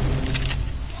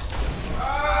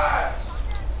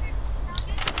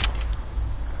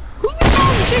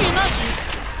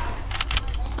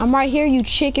 I'm right here, you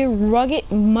chicken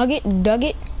rugged, mugget,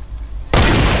 dugget.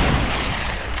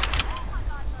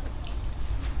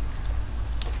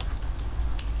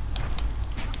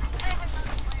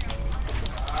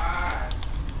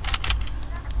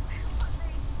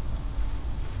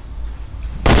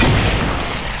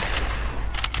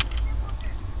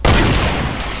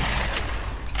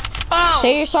 Oh,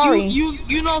 say you're sorry.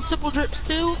 You know Simple Drips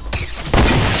too?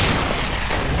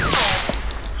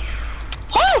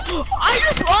 Oh! I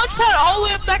just launch pad all the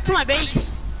way up back to my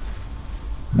base.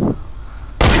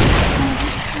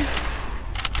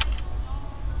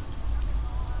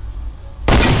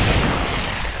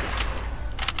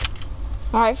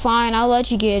 Alright, fine, I'll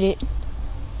let you get it.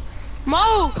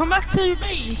 Mo, come back to your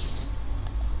base.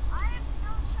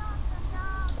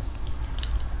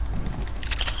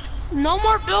 No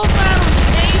more build battles,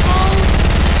 okay, Mo?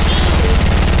 Chill.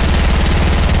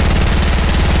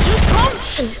 Just come.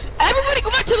 Everybody go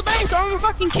back to the base or I'm gonna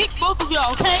fucking kick both of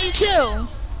y'all, okay? Chill.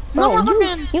 No Bro, more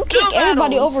fucking you kick build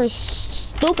everybody battles. over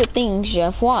stupid things,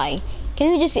 Jeff. Why?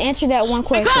 Can you just answer that one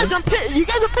question? Because you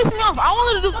guys are pissing me off. I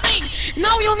wanted to do the thing.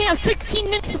 Now we only have 16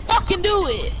 minutes to fucking do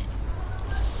it.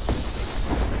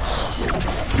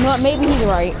 You know what? Maybe he's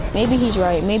right. Maybe he's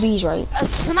right. Maybe he's right. A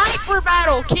sniper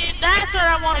battle, kid. That's what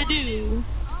I want to do.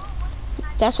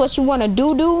 That's what you want to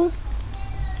do?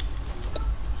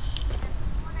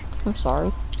 I'm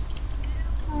sorry.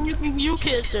 You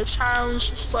kids are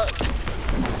childish as fuck.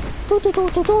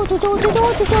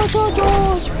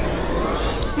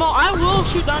 No, I will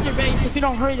shoot down your base if you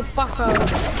don't hurry the fuck up.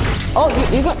 Oh,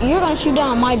 you're gonna shoot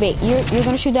down my base. You're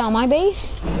gonna shoot down my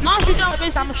base? Not shoot down my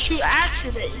base. I'm gonna shoot at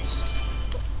your base.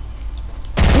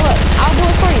 What? I'll do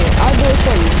it for you. I'll do it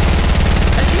for you.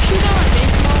 If you shoot down my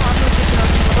base, no, I'm gonna shoot down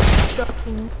your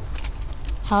construction.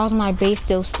 How's my base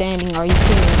still standing? Are you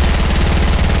kidding?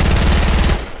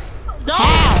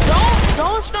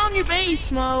 Don't shoot down your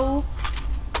base, Mo.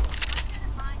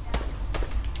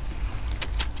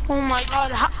 Oh my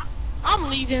god, I'm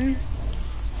leaving.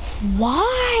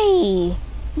 Why?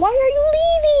 Why are you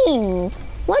leaving?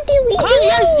 What did we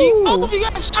do? Both of you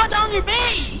guys shot down your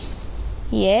base.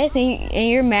 Yes, and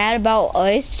you're mad about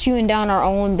us shooting down our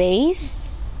own base?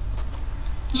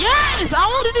 Yes, I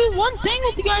want to do one thing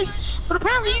with you guys, but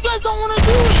apparently you guys don't want to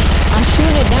do it. I'm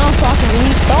shooting it down so I can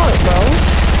restart, bro.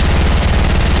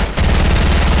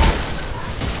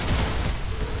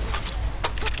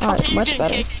 Alright, Okay, much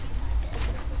better. Kicked.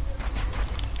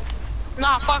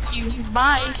 Nah, fuck you.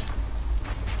 Bye.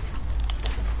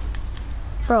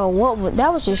 Bro,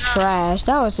 that was just trash.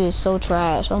 That was just so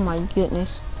trash. Oh my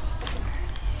goodness.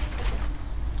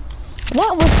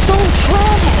 That was so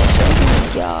trash. Oh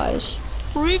my gosh.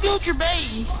 Rebuild your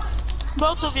base.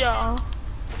 Both of y'all.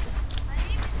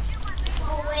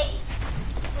 Oh, wait.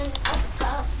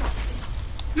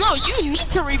 No, you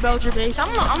need to rebuild your base.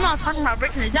 I'm not talking about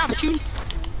breaking it down, but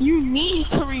you need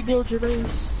to rebuild your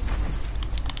base.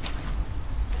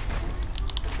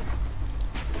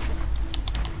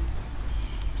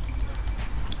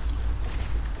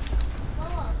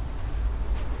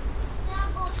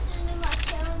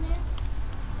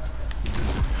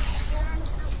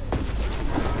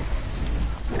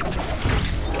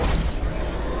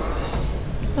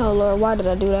 Oh Lord, why did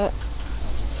I do that?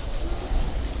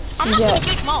 I'm not gonna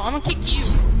kick Mo, I'm gonna kick you.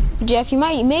 Jeff, you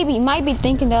might be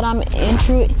thinking that I'm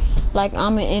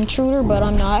I'm an intruder, but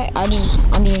I'm not. I'm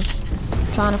just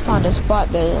trying to find a spot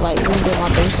to like rebuild my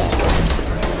base at.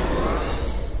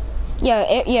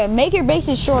 Yeah, make your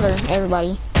bases shorter,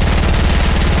 everybody.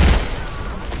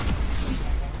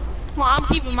 Well, I'm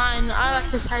keeping mine. I like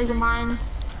the size of mine.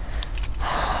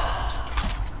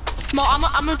 Mo, I'm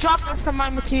gonna drop the rest of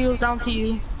my materials down to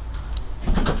you.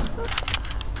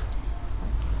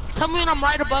 Tell me when I'm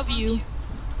right above you.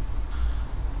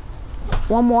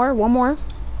 One more.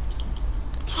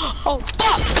 Oh,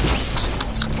 fuck!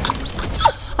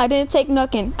 I didn't take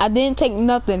nothing.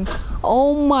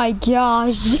 Oh my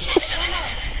gosh.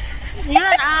 You're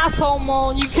an asshole,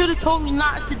 Mo. You could have told me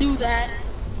not to do that.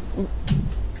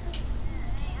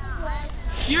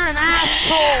 You're an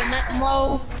asshole,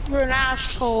 Mo. You're an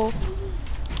asshole.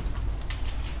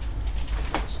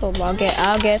 So I'll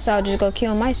guess I'll just go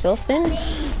kill myself then.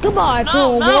 Goodbye,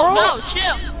 cool world. No,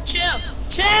 chill.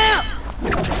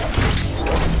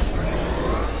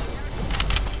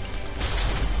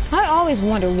 I always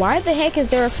wonder why the heck is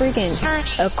there a freaking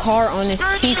a car on this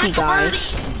TT guy?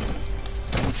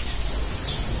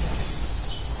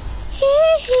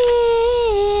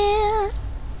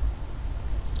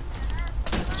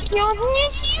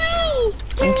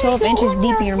 I'm 12 inches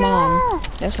deep in your mom.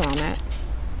 That's where I'm at.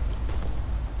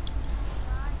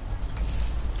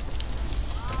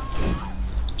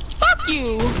 Fuck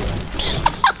you.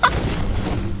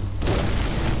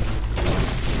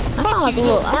 sound like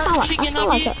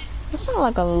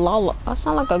a little. I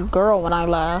sound like a girl when I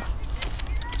laugh.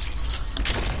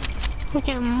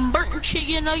 Fucking burnt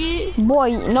chicken nugget.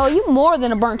 Boy, no, you more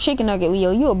than a burnt chicken nugget,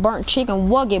 Leo. You a burnt chicken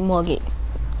wugget mugget.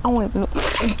 I don't even know.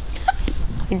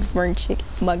 Burnt chicken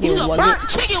mugget He's a wugget. burnt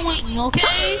chicken wing,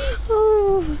 okay?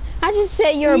 Ooh, I just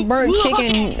said you're a burnt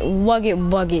chicken wugget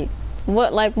bugget.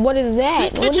 What, like, what is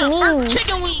that? What do you mean? Burnt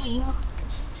chicken wing.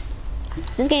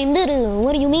 This game doo-doo.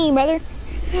 What do you mean, brother?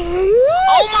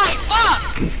 Oh my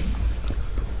fuck!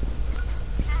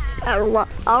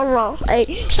 Allah.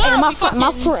 Hey, my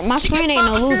friend ain't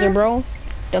no loser, bro.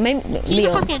 Don't make me, He's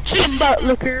Leo. a fucking chicken butt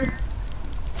licker.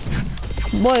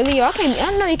 Boy, Leo,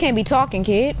 I know you can't be talking,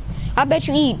 kid. I bet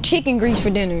you eat chicken grease for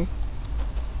dinner.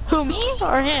 Who, me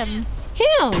or him?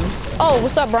 Him. Oh,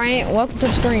 what's up, Bryant? Welcome to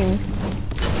the stream.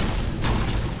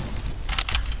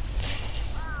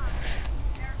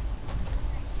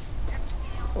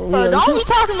 Leo, Don't be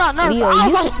talking about nerfs. Leo, I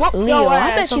was like, whoop your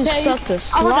ass, I bet okay? you suck the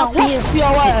I was like, whoop sloppiest. your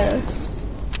ass.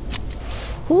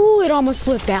 Ooh, it almost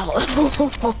slipped out. You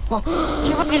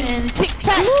fucking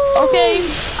tic-tac, okay?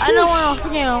 I know I'm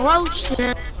fucking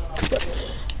roasting.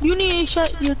 You need to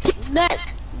shut your tic-tac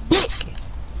dick.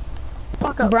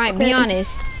 Fuck up, Bryant, okay? be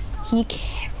honest. He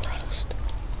can't roast.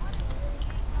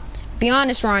 Be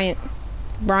honest, Ryan.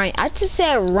 Bryant, I just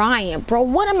said Ryan, bro.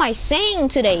 What am I saying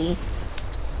today?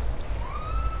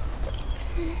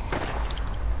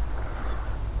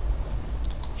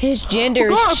 His gender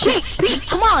Come on, is Pete,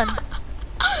 come on.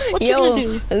 What you gonna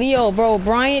do? Leo, bro,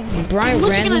 Bryant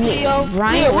What you gonna do, Leo?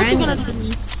 Leo, what you gonna do to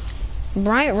me?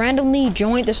 Bryant randomly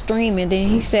joined the stream and then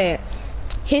he said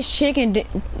his gender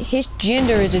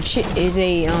is a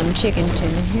chicken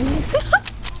tender.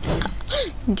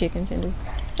 Chicken tender.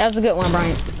 That was a good one,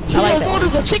 Bryant. I like that. Go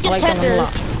to the chicken tender.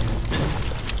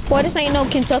 Boy, this ain't no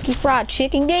Kentucky Fried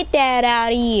Chicken. Get that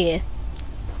out of here.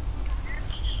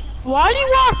 Why do you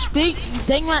watch Big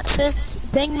Dangmat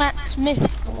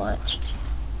Smith so much?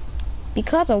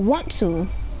 Because I want to.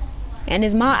 And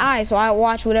it's my eyes, so I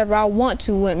watch whatever I want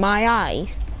to with my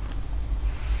eyes.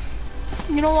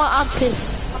 You know what? I'm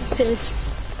pissed. I'm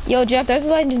pissed. Yo, Jeff, there's a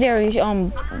legendary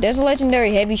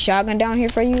heavy shotgun down here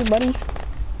for you, buddy.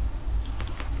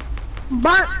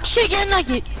 Burnt chicken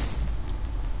nuggets.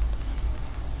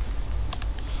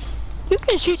 You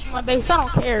can shoot my base. I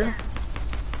don't care.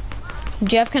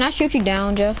 Jeff, can I shoot you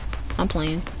down, Jeff? I'm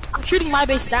playing. I'm shooting my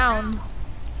base down.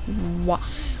 What?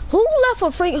 Who left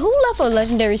a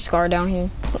legendary scar down here?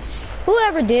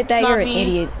 Whoever did that, you're an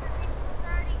idiot.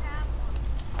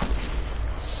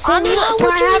 So can I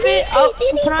have it? Oh,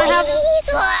 can I have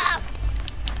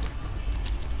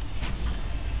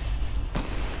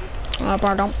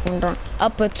it? A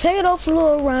potato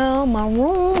flew around my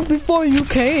room before you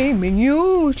came and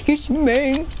you kissed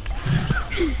me.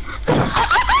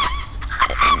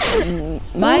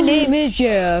 My name is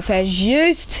Jeff. Has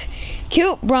just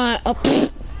killed Brian.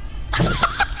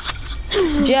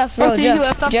 Jeff, bro,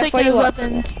 okay, Jeff, where you at?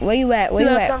 Where you at? Where you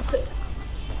at?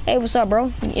 Hey, what's up,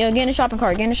 bro? Yeah, get in the shopping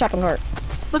cart. Get in the shopping cart.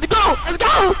 Let's go! Let's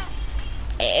go!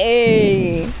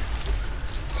 Hey.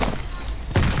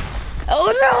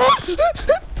 Oh no!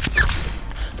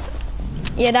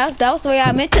 Yeah, that was the way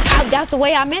I meant to. That's the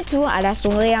way I meant to. That's the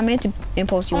way I meant to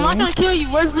impulse you. I'm not gonna kill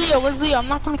you. Where's Leo? Where's Leo? I'm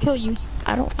not gonna kill you.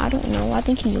 I don't know. I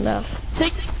think he left.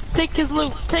 Take his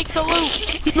loot. Take the loot.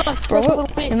 He left. Bro,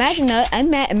 imagine that.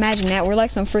 Imagine that. We're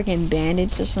like some freaking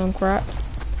bandits or some crap.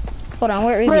 Hold on,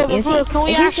 where is he? Can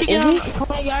we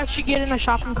actually get in a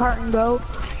shopping cart and go?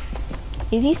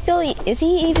 Is he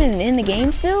even in the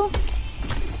game still?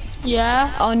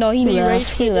 Yeah. Oh no, he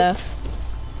left. He left.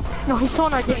 No, he's still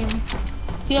in our game.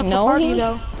 He left the No, party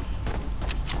though.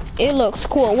 It looks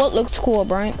cool. What looks cool,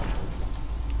 Brian?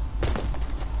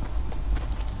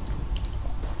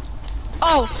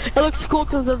 Oh, it looks cool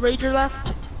because the Rager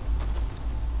left.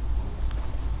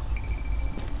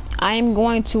 I am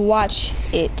going to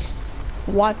watch it.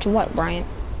 Watch what, Brian?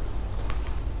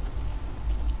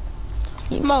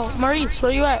 Maurice,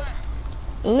 where you at?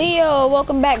 Leo,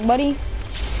 welcome back, buddy.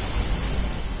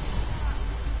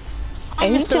 I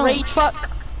missed the rage fuck.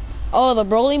 Oh, the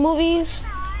Broly movies?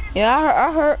 Yeah,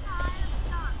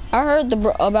 I heard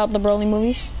about the Broly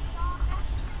movies.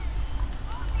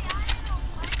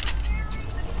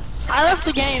 I left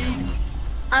the game.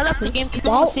 I left the game because I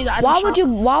want to see the item shop.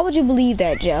 Why would you believe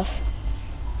that, Jeff?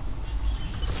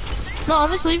 No, I'm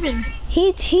just leaving.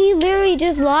 He literally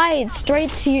just lied straight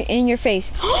to you in your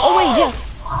face. Oh wait, Jeff.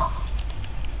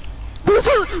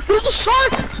 There's a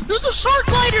shark. There's a shark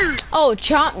glider. Oh,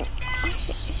 chomp.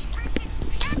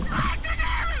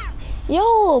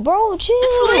 Yo, bro, chill.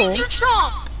 It's laser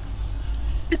chomp.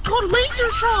 It's called laser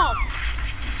chomp.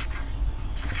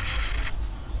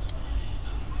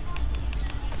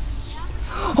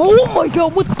 Oh my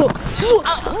god, what the?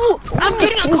 I'm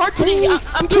getting a car today.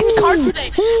 I'm getting a car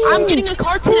today. I'm getting a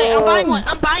car today. I'm buying one.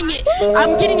 I'm buying it.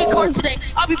 I'm getting a car today.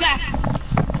 I'll be back.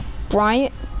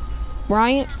 Bryant?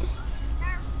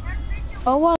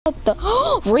 Oh, what the?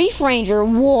 Reef Ranger,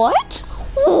 what?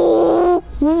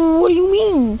 What do you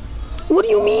mean? What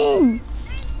do you mean?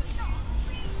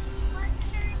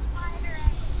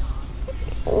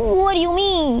 What do you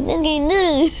mean? This game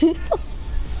did.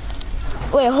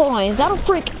 Wait, hold on. Is that a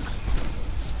freak?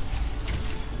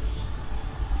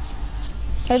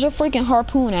 There's a freaking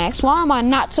harpoon axe. Why am I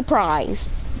not surprised?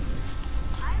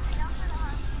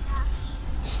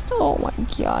 Oh my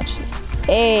gosh.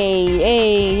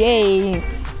 Hey.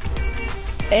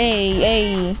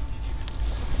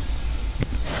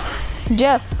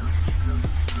 Jeff.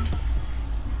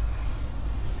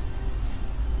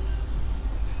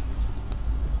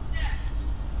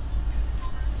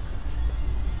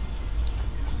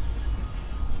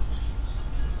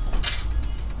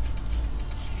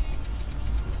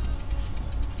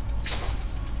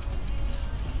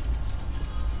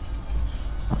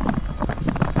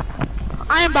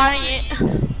 I am buying it.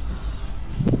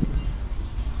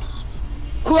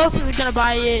 Who else is gonna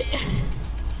buy it?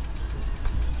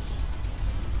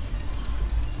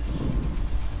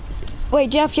 Wait,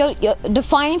 Jeff, yo,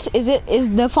 Defiance,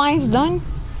 is Defiance done?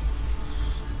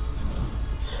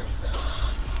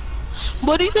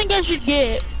 What do you think I should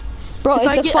get? Bro, If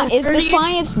I is get a 30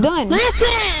 Defiance done?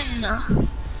 Listen!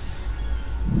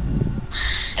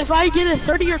 If I get a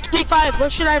 30 or 25,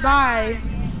 what should I buy?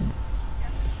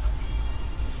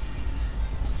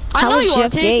 I know you are,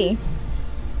 Kate.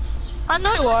 I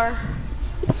know you are.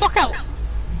 Get the fuck out.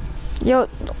 Yo,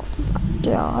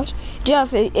 gosh.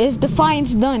 Jeff, is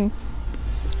Defiance done?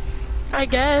 I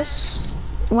guess.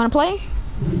 You wanna play?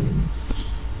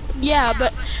 Yeah,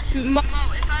 but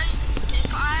Momo,